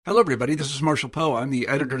Hello, everybody. This is Marshall Poe. I'm the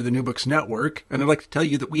editor of the New Books Network, and I'd like to tell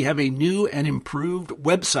you that we have a new and improved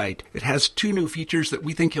website. It has two new features that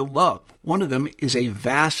we think you'll love. One of them is a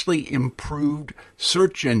vastly improved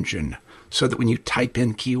search engine, so that when you type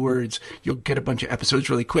in keywords, you'll get a bunch of episodes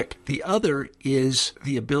really quick. The other is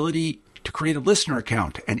the ability to create a listener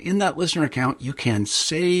account. And in that listener account, you can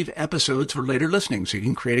save episodes for later listening. So you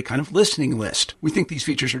can create a kind of listening list. We think these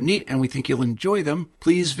features are neat, and we think you'll enjoy them.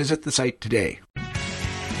 Please visit the site today.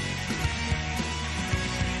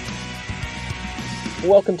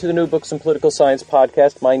 Welcome to the New Books in Political Science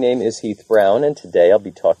podcast. My name is Heath Brown, and today I'll be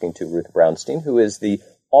talking to Ruth Brownstein, who is the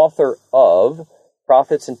author of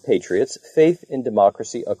Prophets and Patriots, Faith in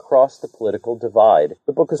Democracy Across the Political Divide.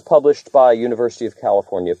 The book was published by University of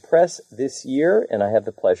California Press this year, and I have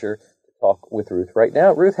the pleasure to talk with Ruth right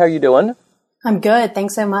now. Ruth, how are you doing? I'm good.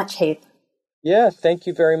 Thanks so much, Heath. Yeah, thank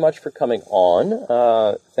you very much for coming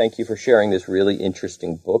on. Thank you for sharing this really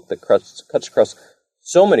interesting book that cuts across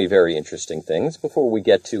so many very interesting things. Before we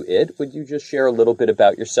get to it, would you just share a little bit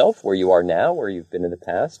about yourself, where you are now, where you've been in the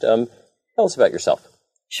past? Tell us about yourself.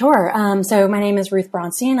 Sure. So my name is Ruth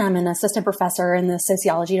Braunstein. I'm an assistant professor in the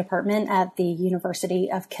sociology department at the University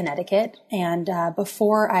of Connecticut. And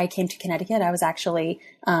before I came to Connecticut, I was actually,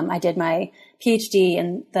 I did my PhD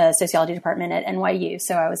in the sociology department at NYU.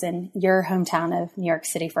 So I was in your hometown of New York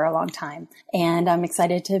City for a long time. And I'm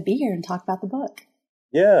excited to be here and talk about the book.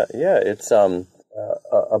 Yeah. It's a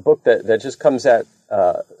book that just comes at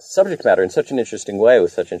subject matter in such an interesting way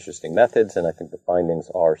with such interesting methods, and I think the findings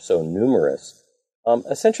are so numerous.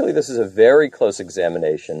 Essentially, this is a very close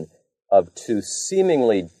examination of two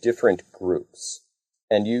seemingly different groups,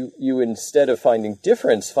 and you instead of finding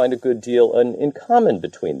difference, find a good deal in common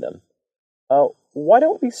between them. Why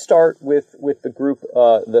don't we start with the group,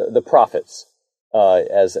 the prophets,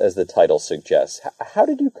 as the title suggests? How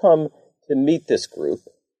did you come to meet this group?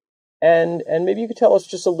 And maybe you could tell us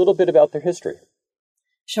just a little bit about their history.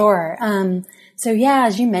 Sure. So yeah,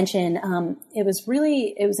 as you mentioned, it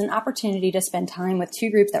was an opportunity to spend time with two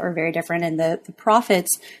groups that were very different. And the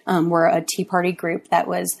prophets were a Tea Party group that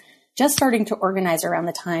was just starting to organize around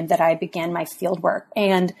the time that I began my fieldwork.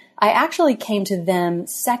 And I actually came to them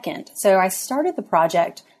second. So I started the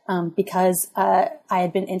project because I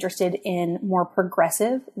had been interested in more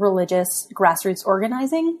progressive religious grassroots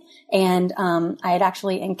organizing. And I had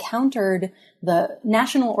actually encountered the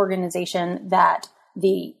national organization that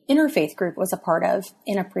the Interfaith group was a part of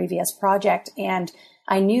in a previous project. And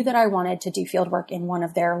I knew that I wanted to do fieldwork in one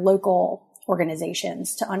of their local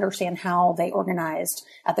organizations to understand how they organized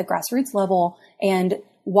at the grassroots level. And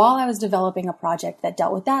while I was developing a project that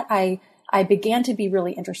dealt with that, I began to be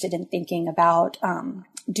really interested in thinking about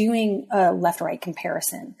doing a left-right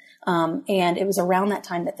comparison. And it was around that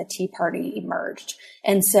time that the Tea Party emerged.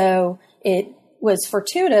 And so it was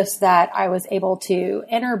fortuitous that I was able to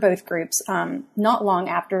enter both groups not long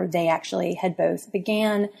after they actually had both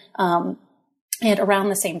began and around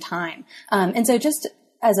the same time. And so just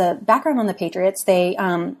as a background on the Patriots, they,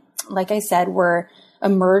 like I said, were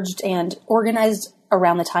emerged and organized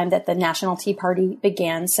around the time that the National Tea Party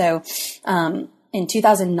began. So in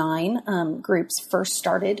 2009, groups first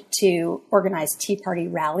started to organize Tea Party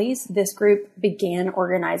rallies. This group began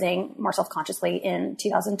organizing more self-consciously in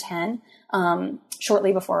 2010,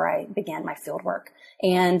 shortly before I began my fieldwork.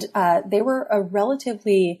 And they were a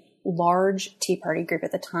relatively large Tea Party group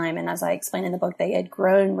at the time. And as I explained in the book, they had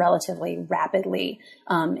grown relatively rapidly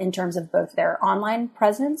in terms of both their online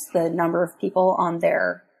presence, the number of people on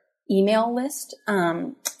their email list,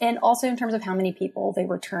 and also in terms of how many people they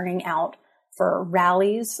were turning out for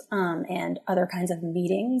rallies and other kinds of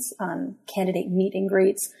meetings, candidate meet and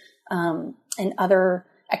greets, and other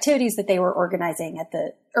activities that they were organizing at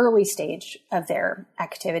the early stage of their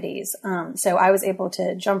activities. So I was able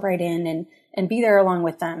to jump right in and be there along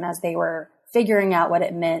with them as they were figuring out what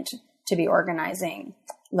it meant to be organizing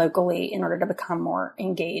locally in order to become more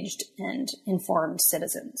engaged and informed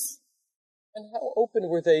citizens. And how open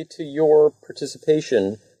were they to your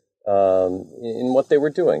participation in what they were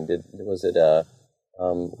doing?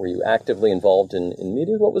 Were you actively involved in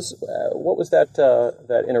meetings? What was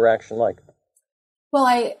that interaction like? Well,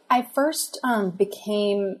 I first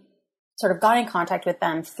got in contact with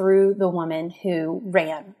them through the woman who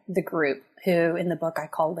ran the group, who in the book I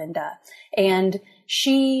call Linda. And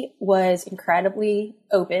she was incredibly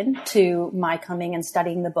open to my coming and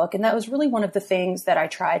studying the book. And that was really one of the things that I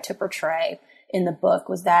tried to portray in the book,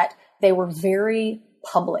 was that they were very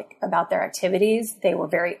public about their activities. They were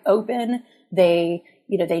very open. They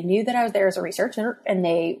knew that I was there as a researcher, and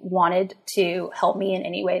they wanted to help me in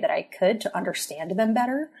any way that I could to understand them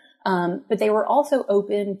better. But they were also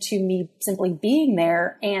open to me simply being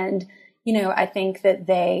there. And, I think that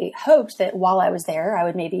they hoped that while I was there, I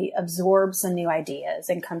would maybe absorb some new ideas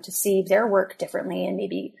and come to see their work differently and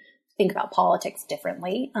maybe think about politics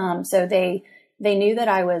differently. So they knew that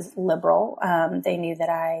I was liberal. They knew that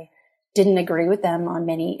I didn't agree with them on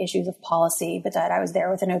many issues of policy, but that I was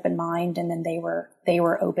there with an open mind. And then they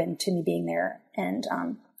were open to me being there and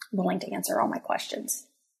willing to answer all my questions.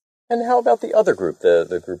 And how about the other group,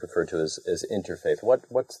 the group referred to as Interfaith?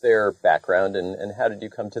 What's their background and how did you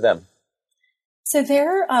come to them? So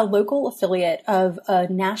they're a local affiliate of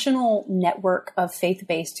a national network of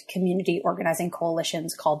faith-based community organizing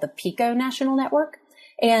coalitions called the PICO National Network.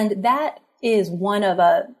 And that is one of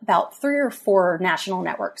about 3 or 4 national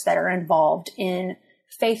networks that are involved in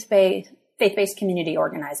faith-based community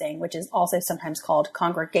organizing, which is also sometimes called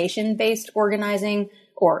congregation-based organizing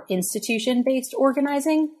or institution-based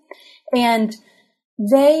organizing. And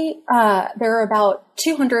there are about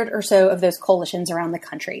 200 or so of those coalitions around the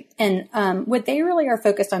country. And what they really are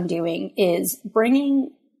focused on doing is bringing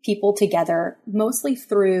people together mostly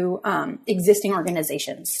through existing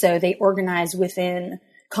organizations. So they organize within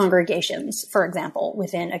congregations, for example,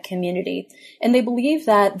 within a community. And they believe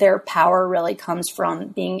that their power really comes from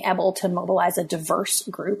being able to mobilize a diverse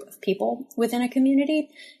group of people within a community.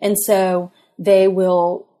 And so they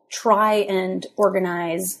will try and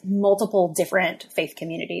organize multiple different faith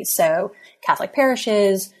communities. So Catholic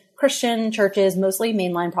parishes, Christian churches, mostly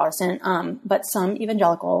mainline Protestant, but some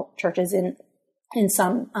evangelical churches in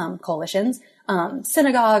some coalitions,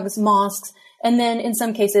 synagogues, mosques, and then in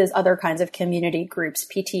some cases, other kinds of community groups,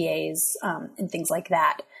 PTAs, and things like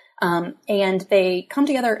that. And they come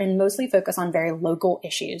together and mostly focus on very local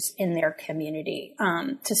issues in their community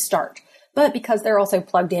to start. But because they're also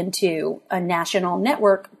plugged into a national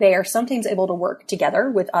network, they are sometimes able to work together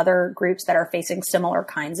with other groups that are facing similar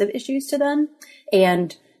kinds of issues to them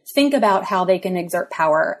and think about how they can exert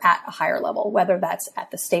power at a higher level, whether that's at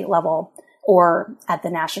the state level or at the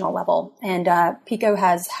national level. And PICO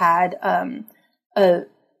has had a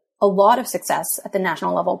lot of success at the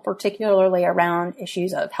national level, particularly around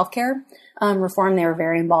issues of healthcare reform. They were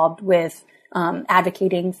very involved with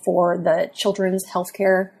advocating for the children's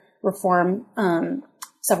healthcare reform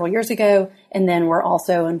several years ago, and then we're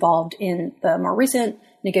also involved in the more recent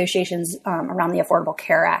negotiations around the Affordable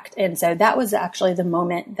Care Act. And so that was actually the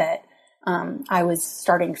moment that I was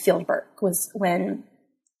starting Fieldwork, was when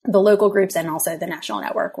the local groups and also the national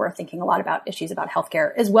network were thinking a lot about issues about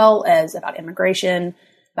healthcare, as well as about immigration,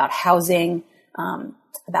 about housing,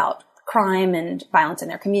 about crime and violence in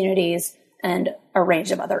their communities, and a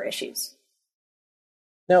range of other issues.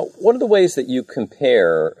 Now, one of the ways that you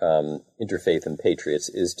compare Interfaith and Patriots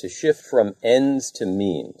is to shift from ends to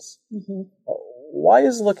means. Mm-hmm. Why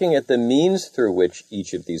is looking at the means through which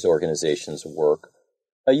each of these organizations work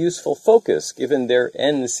a useful focus, given their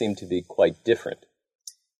ends seem to be quite different?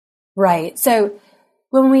 Right. So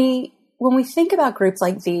when we think about groups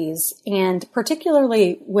like these, and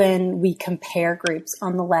particularly when we compare groups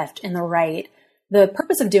on the left and the right, the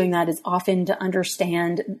purpose of doing that is often to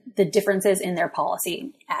understand the differences in their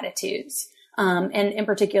policy attitudes. And in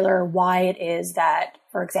particular, why it is that,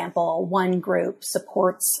 for example, one group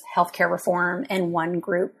supports healthcare reform and one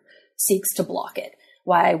group seeks to block it.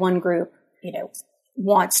 Why one group,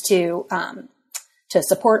 wants to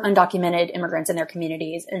support undocumented immigrants in their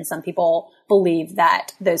communities, and some people believe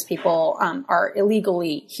that those people are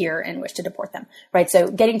illegally here and wish to deport them. Right.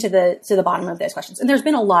 So getting to the bottom of those questions, and there's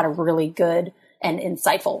been a lot of really good and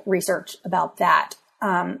insightful research about that.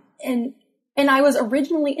 And I was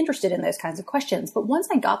originally interested in those kinds of questions. But once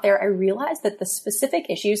I got there, I realized that the specific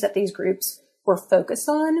issues that these groups were focused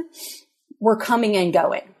on were coming and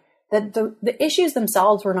going. That the issues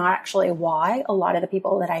themselves were not actually why a lot of the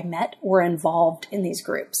people that I met were involved in these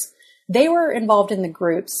groups. They were involved in the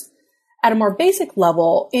groups at a more basic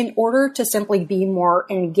level in order to simply be more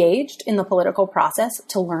engaged in the political process,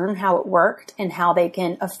 to learn how it worked and how they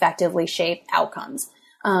can effectively shape outcomes.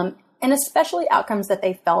 And especially outcomes that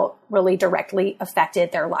they felt really directly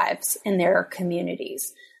affected their lives and their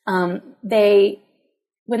communities. When they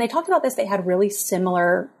talked about this, they had really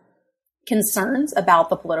similar concerns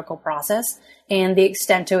about the political process and the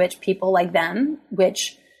extent to which people like them,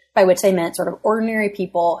 by which they meant sort of ordinary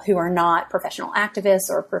people who are not professional activists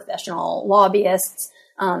or professional lobbyists,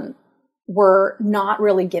 were not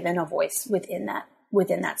really given a voice within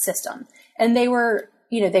that system. And they were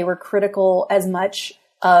critical as much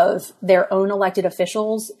of their own elected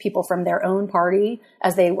officials, people from their own party,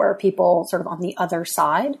 as they were people sort of on the other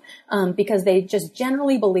side, because they just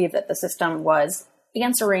generally believed that the system was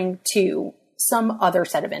answering to some other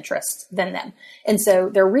set of interests than them. And so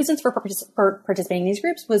their reasons for participating in these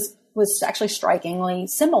groups was actually strikingly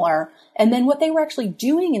similar. And then what they were actually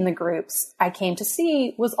doing in the groups, I came to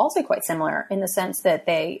see, was also quite similar in the sense that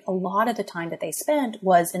a lot of the time that they spent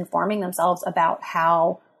was informing themselves about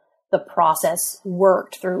how the process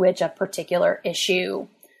worked through which a particular issue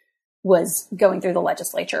was going through the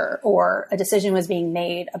legislature or a decision was being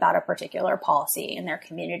made about a particular policy in their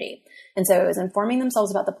community. And so it was informing themselves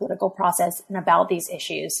about the political process and about these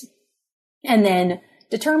issues, and then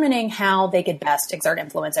determining how they could best exert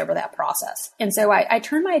influence over that process. And so I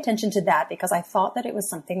turned my attention to that because I thought that it was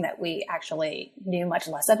something that we actually knew much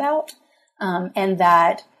less about, and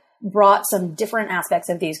that brought some different aspects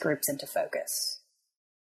of these groups into focus.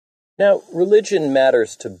 Now, religion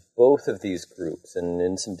matters to both of these groups and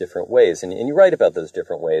in some different ways, and you write about those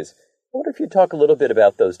different ways. I wonder if you'd talk a little bit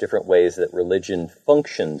about those different ways that religion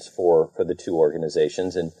functions for the two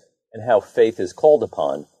organizations and how faith is called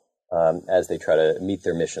upon as they try to meet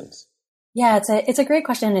their missions. Yeah, it's a great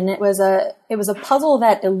question, and it was a puzzle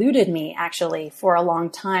that eluded me actually for a long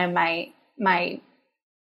time. My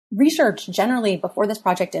research generally before this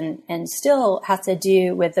project and still has to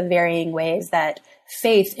do with the varying ways that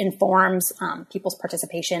faith informs people's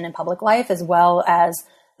participation in public life, as well as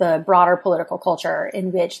the broader political culture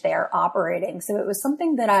in which they are operating. So it was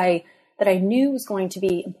something that I knew was going to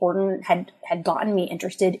be important, had gotten me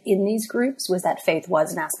interested in these groups, was that faith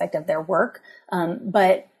was an aspect of their work.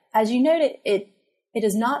 But as you noted, it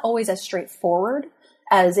is not always as straightforward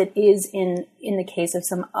as it is in the case of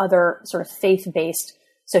some other sort of faith-based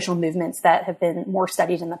social movements that have been more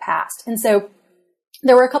studied in the past. And so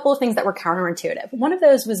there were a couple of things that were counterintuitive. One of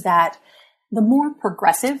those was that the more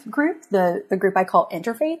progressive group, the group I call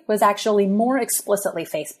Interfaith, was actually more explicitly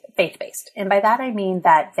faith-based. And by that I mean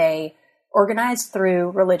that they organized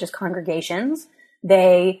through religious congregations.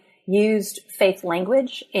 They used faith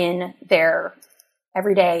language in their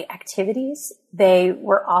everyday activities. They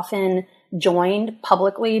were often joined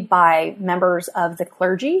publicly by members of the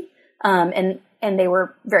clergy, and they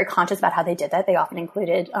were very conscious about how they did that. They often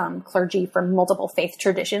included clergy from multiple faith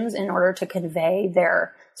traditions in order to convey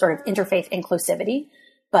their sort of interfaith inclusivity.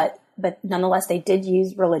 But nonetheless, they did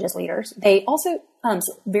use religious leaders. They also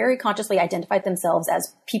very consciously identified themselves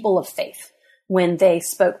as people of faith when they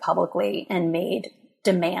spoke publicly and made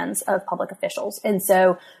demands of public officials. And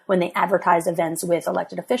so when they advertised events with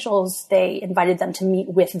elected officials, they invited them to meet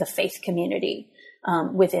with the faith community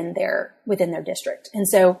within their district. And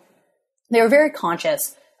so they were very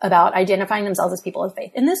conscious about identifying themselves as people of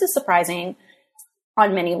faith. And this is surprising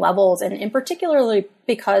on many levels, and in particularly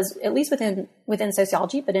because, at least within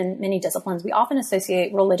sociology, but in many disciplines, we often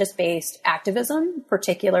associate religious-based activism,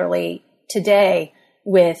 particularly today,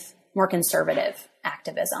 with more conservative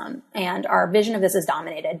activism. And our vision of this is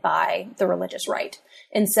dominated by the religious right.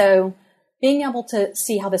 And so being able to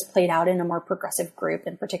see how this played out in a more progressive group,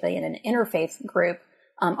 and particularly in an interfaith group,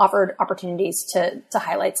 offered opportunities to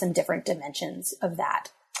highlight some different dimensions of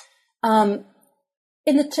that.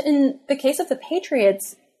 In the case of the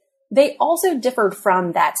Patriots, they also differed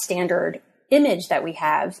from that standard image that we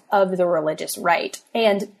have of the religious right,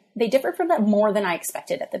 and they differed from that more than I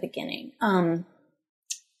expected at the beginning.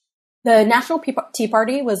 The National Tea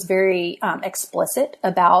Party was very explicit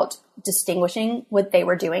about distinguishing what they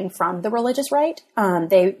were doing from the religious right.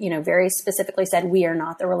 They, very specifically said, we are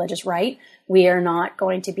not the religious right. We are not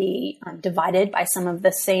going to be divided by some of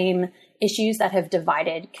the same issues that have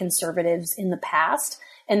divided conservatives in the past.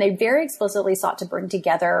 And they very explicitly sought to bring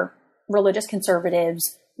together religious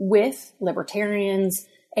conservatives with libertarians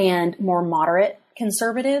and more moderate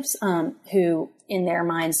conservatives who, in their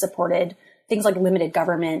minds, supported things like limited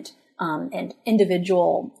government and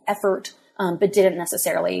individual effort, but didn't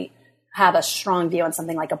necessarily have a strong view on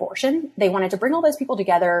something like abortion. They wanted to bring all those people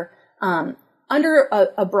together under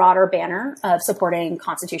a broader banner of supporting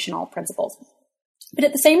constitutional principles. But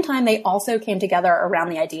at the same time, they also came together around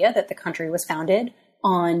the idea that the country was founded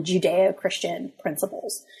on Judeo-Christian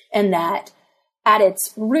principles, and that at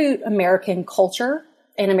its root, American culture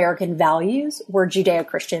and American values were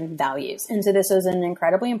Judeo-Christian values. And so this was an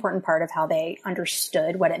incredibly important part of how they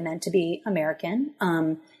understood what it meant to be American,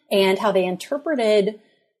 and how they interpreted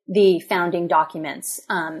the founding documents,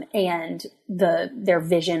 and their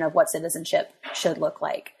vision of what citizenship should look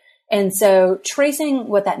like. And so tracing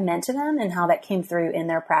what that meant to them and how that came through in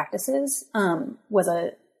their practices was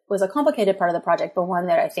a complicated part of the project, but one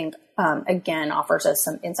that I think, again, offers us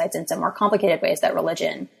some insights into more complicated ways that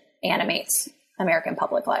religion animates American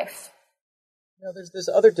public life. Now, there's this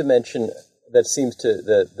other dimension that seems to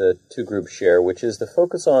the two groups share, which is the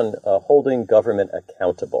focus on holding government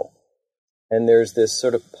accountable. and there's this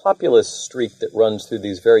sort of populist streak that runs through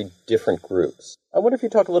these very different groups. I wonder if you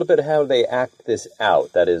talk a little bit how they act this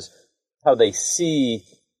out, that is, how they see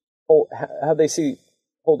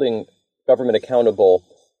holding government accountable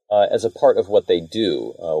as a part of what they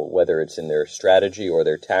do, whether it's in their strategy or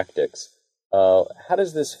their tactics. How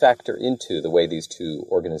does this factor into the way these two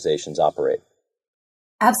organizations operate?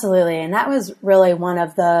 Absolutely. And that was really one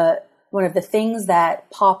of the things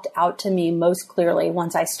that popped out to me most clearly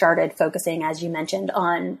once I started focusing, as you mentioned,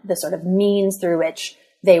 on the sort of means through which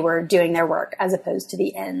they were doing their work as opposed to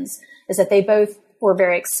the ends, is that they both were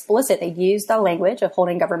very explicit. They used the language of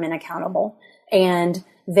holding government accountable, and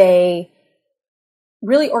they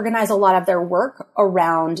really organize a lot of their work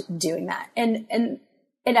around doing that.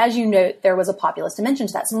 And as you note, there was a populist dimension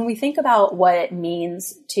to that. So when we think about what it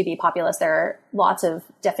means to be populist, there are lots of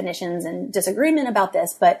definitions and disagreement about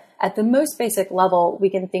this, but at the most basic level,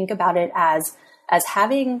 we can think about it as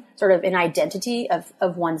having sort of an identity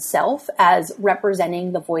of oneself as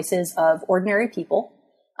representing the voices of ordinary people,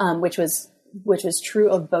 which was true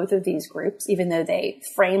of both of these groups, even though they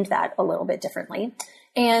framed that a little bit differently,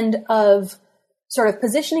 and of sort of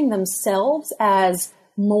positioning themselves as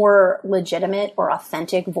more legitimate or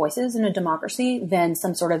authentic voices in a democracy than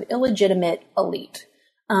some sort of illegitimate elite.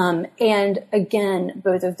 And again,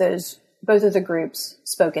 both of the groups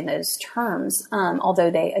spoke in those terms,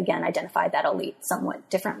 although they, again, identified that elite somewhat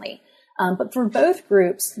differently. But for both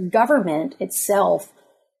groups, government itself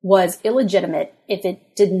was illegitimate if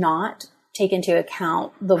it did not take into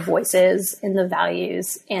account the voices and the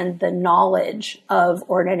values and the knowledge of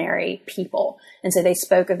ordinary people. And so they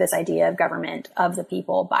spoke of this idea of government of the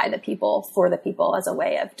people, by the people, for the people as a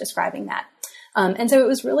way of describing that. And so it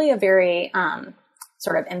was really a very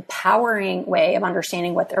sort of empowering way of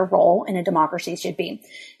understanding what their role in a democracy should be.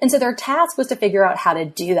 And so their task was to figure out how to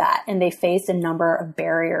do that. And they faced a number of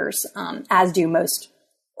barriers, as do most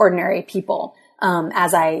ordinary people.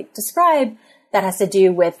 As I described, that has to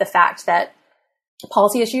do with the fact that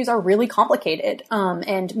policy issues are really complicated.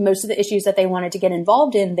 And most of the issues that they wanted to get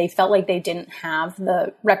involved in, they felt like they didn't have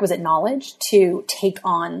the requisite knowledge to take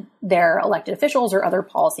on their elected officials or other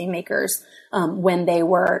policymakers when they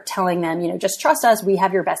were telling them, just trust us, we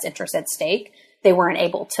have your best interests at stake. They weren't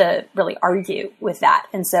able to really argue with that.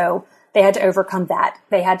 And so they had to overcome that.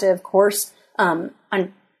 They had to, of course,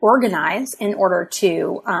 organize in order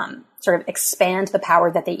to sort of expand the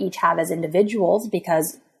power that they each have as individuals,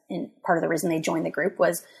 because part of the reason they joined the group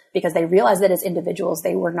was because they realized that as individuals,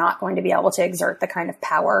 they were not going to be able to exert the kind of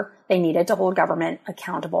power they needed to hold government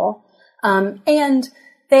accountable. And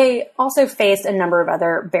they also faced a number of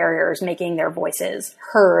other barriers, making their voices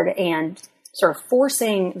heard and sort of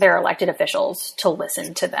forcing their elected officials to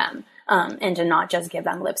listen to them and to not just give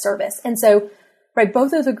them lip service. And so, right,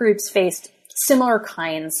 both of the groups faced similar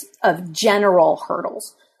kinds of general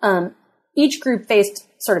hurdles. Each group faced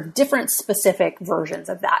sort of different specific versions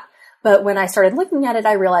of that. But when I started looking at it,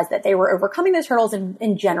 I realized that they were overcoming those hurdles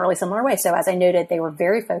in generally similar ways. So as I noted, they were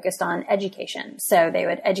very focused on education. So they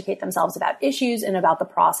would educate themselves about issues and about the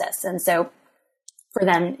process. And so for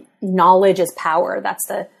them, knowledge is power. That's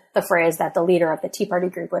the phrase that the leader of the Tea Party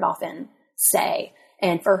group would often say.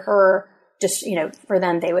 And for her, just, for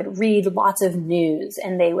them, they would read lots of news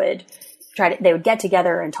and they would get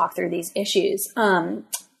together and talk through these issues.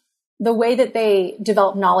 The way that they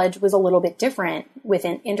developed knowledge was a little bit different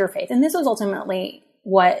within interfaith. And this was ultimately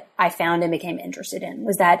what I found and became interested in,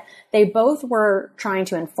 was that they both were trying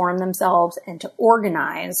to inform themselves and to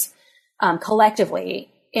organize collectively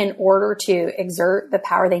in order to exert the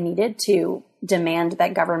power they needed to demand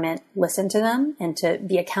that government listen to them and to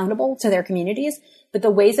be accountable to their communities. But the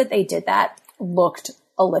ways that they did that looked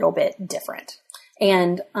a little bit different.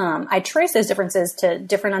 And I trace those differences to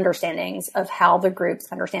different understandings of how the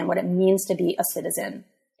groups understand what it means to be a citizen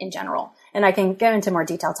in general. And I can go into more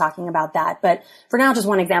detail talking about that. But for now, just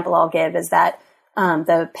one example I'll give is that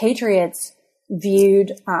the Patriots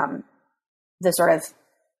viewed the sort of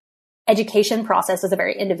education process as a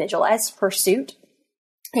very individualized pursuit.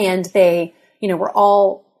 And they, were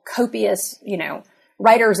all copious,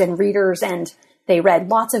 writers and readers, and they read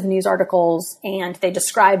lots of news articles, and they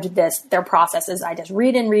described their process as I just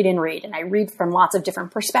read and read and read. And I read from lots of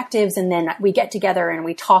different perspectives. And then we get together and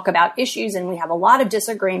we talk about issues, and we have a lot of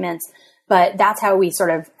disagreements, but that's how we sort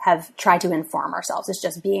of have tried to inform ourselves. It's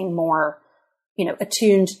just being more,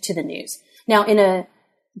 attuned to the news. Now, in a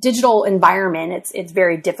digital environment, it's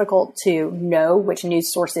very difficult to know which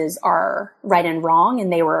news sources are right and wrong.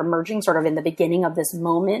 And they were emerging sort of in the beginning of this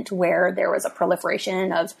moment where there was a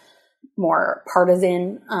proliferation of more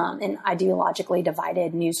partisan and ideologically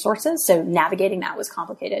divided news sources. So navigating that was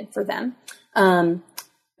complicated for them.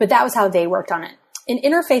 But But that was how they worked on it. In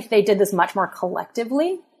Interfaith, they did this much more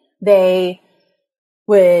collectively. They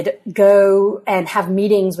would go and have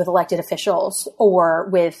meetings with elected officials or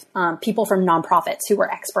with people from nonprofits who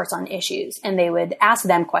were experts on issues, and they would ask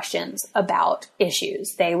them questions about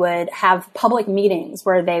issues. They would have public meetings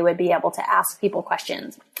where they would be able to ask people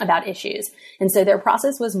questions about issues. And so their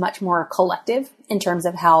process was much more collective in terms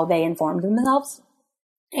of how they informed themselves.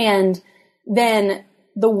 And then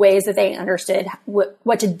the ways that they understood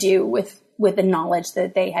what to do with the knowledge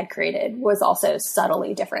that they had created was also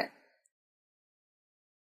subtly different.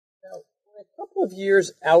 A couple of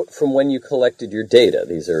years out from when you collected your data,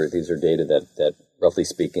 these are data that roughly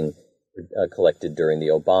speaking, collected during the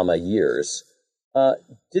Obama years.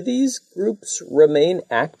 Do these groups remain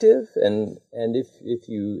active? And if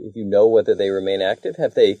you know whether they remain active,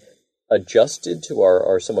 have they adjusted to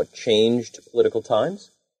our somewhat changed political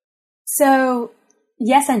times? So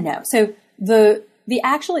yes and no. So the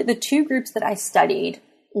two groups that I studied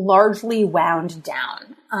largely wound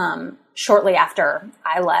down shortly after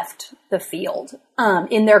I left the field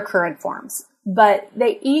in their current forms. But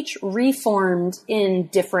they each reformed in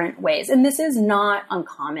different ways. And this is not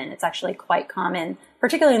uncommon. It's actually quite common,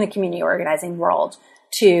 particularly in the community organizing world,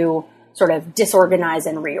 to sort of disorganize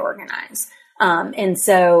and reorganize. And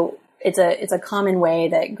so it's a common way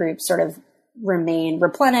that groups sort of remain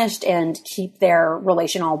replenished and keep their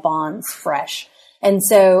relational bonds fresh. And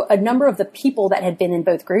so a number of the people that had been in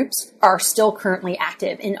both groups are still currently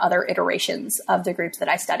active in other iterations of the groups that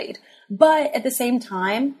I studied. But at the same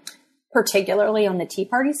time, particularly on the Tea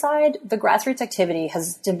Party side, the grassroots activity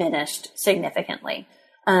has diminished significantly.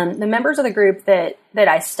 The members of the group that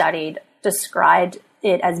I studied described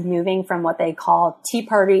it as moving from what they call Tea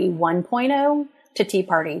Party 1.0 to Tea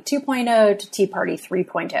Party 2.0 to Tea Party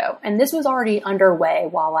 3.0. And this was already underway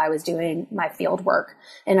while I was doing my field work.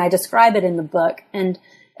 And I describe it in the book. And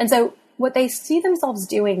so what they see themselves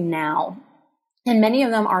doing now, and many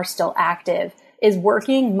of them are still active, is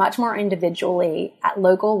working much more individually at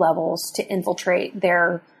local levels to infiltrate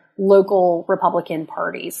their local Republican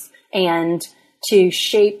parties and to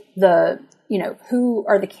shape who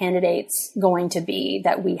are the candidates going to be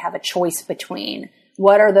that we have a choice between.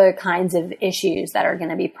 What are the kinds of issues that are going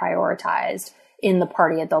to be prioritized in the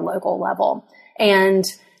party at the local level? And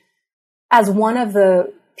as one of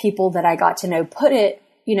the people that I got to know put it,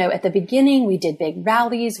 at the beginning, we did big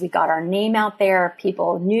rallies. We got our name out there.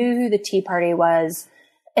 People knew who the Tea Party was.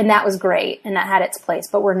 And that was great. And that had its place.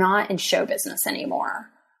 But we're not in show business anymore.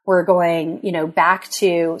 We're going, back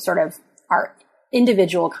to sort of our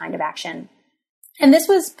individual kind of action. And this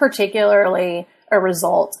was particularly a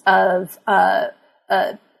result of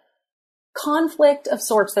a conflict of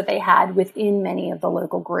sorts that they had within many of the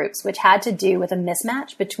local groups, which had to do with a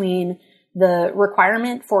mismatch between the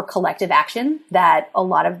requirement for collective action that a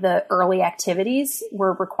lot of the early activities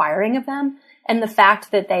were requiring of them, and the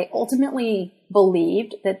fact that they ultimately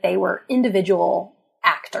believed that they were individual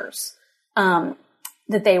actors,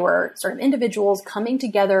 that they were sort of individuals coming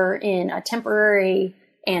together in a temporary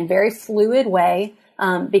and very fluid way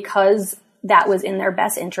because that was in their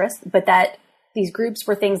best interest, but that these groups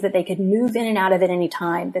were things that they could move in and out of at any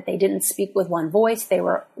time, that they didn't speak with one voice. They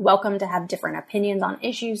were welcome to have different opinions on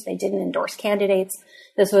issues. They didn't endorse candidates.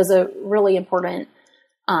 This was a really important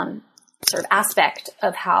sort of aspect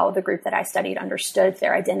of how the group that I studied understood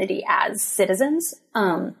their identity as citizens.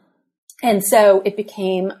 And so it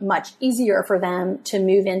became much easier for them to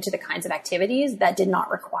move into the kinds of activities that did not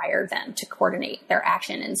require them to coordinate their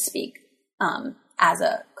action and speak as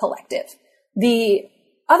a collective. The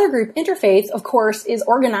other group, Interfaith, of course, is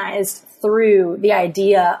organized through the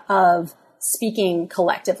idea of speaking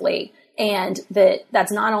collectively, and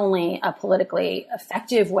that's not only a politically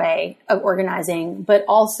effective way of organizing, but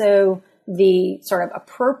also the sort of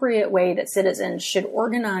appropriate way that citizens should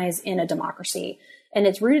organize in a democracy. And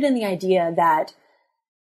it's rooted in the idea that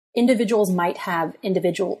individuals might have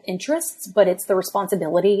individual interests, but it's the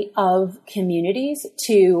responsibility of communities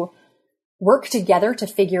to work together to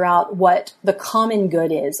figure out what the common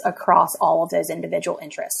good is across all of those individual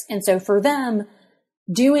interests. And so for them,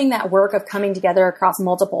 doing that work of coming together across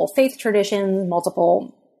multiple faith traditions,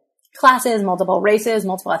 multiple classes, multiple races,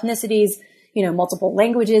 multiple ethnicities, multiple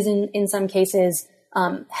languages in some cases,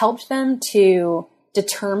 helped them to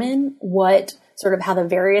determine how the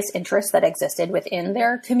various interests that existed within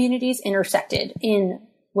their communities intersected in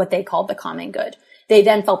what they called the common good. They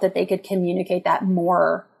then felt that they could communicate that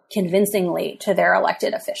more convincingly to their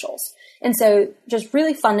elected officials. And so just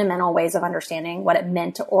really fundamental ways of understanding what it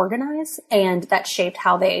meant to organize, and that shaped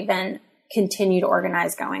how they then continue to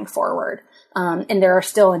organize going forward. And there are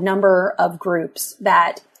still a number of groups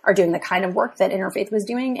that are doing the kind of work that Interfaith was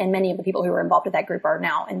doing. And many of the people who were involved with that group are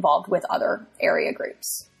now involved with other area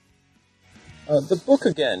groups. The book,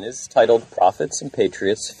 again, is titled Prophets and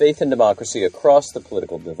Patriots, Faith and Democracy Across the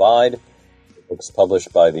Political Divide. The book's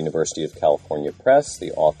published by the University of California Press.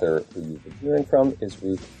 The author who you've been hearing from is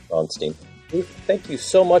Ruth Bronstein. Ruth, thank you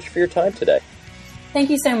so much for your time today. Thank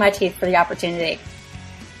you so much, Heath, for the opportunity.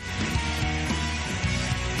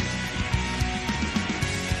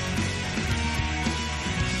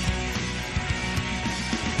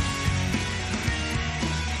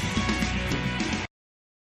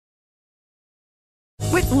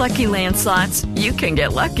 With Lucky Land Slots, you can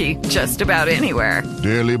get lucky just about anywhere.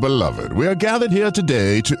 Dearly beloved, we are gathered here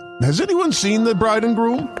today to... Has anyone seen the bride and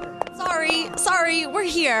groom? Sorry, we're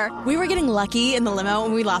here. We were getting lucky in the limo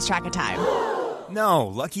and we lost track of time. No,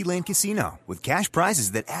 Lucky Land Casino, with cash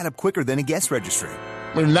prizes that add up quicker than a guest registry.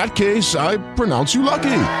 In that case, I pronounce you lucky.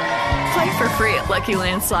 Play for free at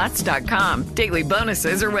LuckyLandSlots.com. Daily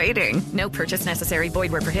bonuses are waiting. No purchase necessary.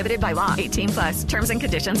 Void where prohibited by law. 18+. Terms and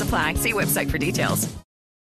conditions apply. See website for details.